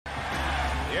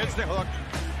Here's the hook.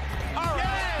 All right.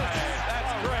 Yes!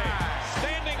 That's great.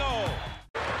 Standing O.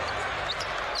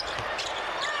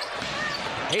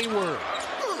 Hayward.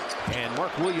 And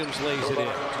Mark Williams lays it in.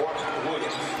 Well,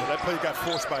 that play got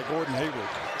forced by Gordon Hayward.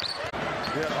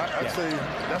 Yeah, I'd say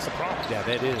that's a problem. Yeah,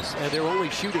 that is. And they're only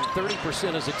shooting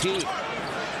 30% as a team.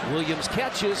 Williams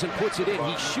catches and puts it in.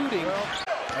 He's shooting. Well,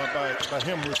 by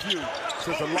him with you,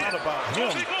 says a lot about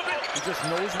him. He just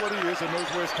knows what he is and knows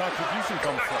where his contribution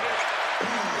comes from.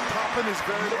 Toppin is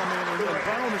very, and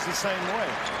Brown is the same way.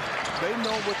 They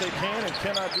know what they can and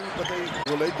cannot do, but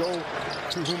they go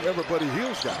to whomever Buddy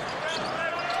Hield's got.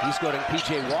 He's going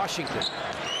P.J. Washington.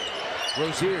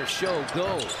 Rozier, show,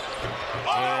 go.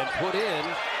 And put in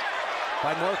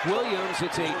by Mark Williams.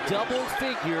 It's a double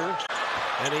figure,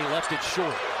 and he left it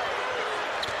short.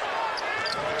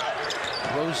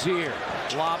 Rozier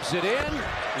lobs it in.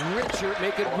 Richard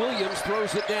making Williams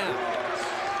throws it down.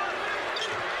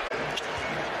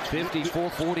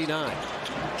 54-49.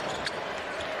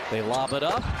 They lob it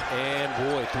up, and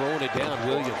boy, throwing it down,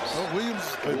 Williams. Well,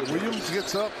 Williams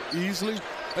gets up easily.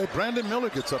 Hey, Brandon Miller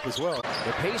gets up as well.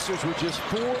 The Pacers were just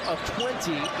 4 of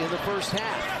 20 in the first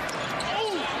half.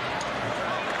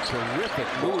 Terrific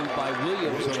move by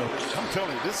Williams. I'm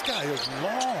telling you, this guy is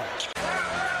long.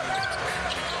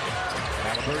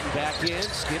 Halliburton back in.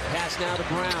 Skip pass now to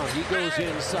Brown. He goes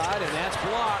inside, and that's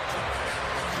blocked.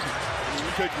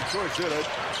 You take your choice there.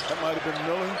 That might have been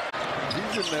Miller.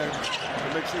 He's in there to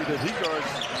make sure that he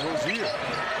guards Rozier.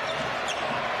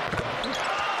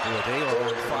 Well, they are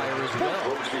on fire as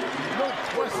well. No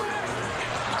question.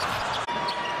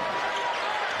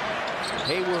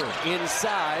 Hayward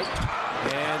inside,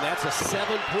 and that's a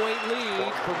 7-point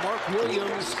lead for Mark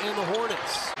Williams and the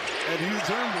Hornets. And he's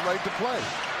earned the right to play.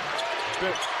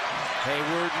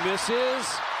 Hayward misses.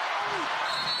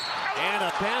 And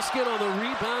a basket on the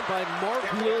rebound by Mark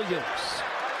Williams.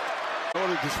 In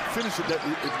order to finish it, it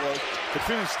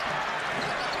finished.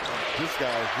 This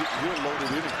guy, he'll load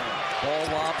it anytime. Ball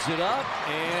lobs it up,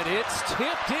 and it's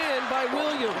tipped in by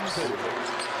Williams. I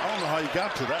don't know how he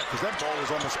got to that, because that ball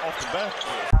was almost off the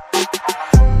bat.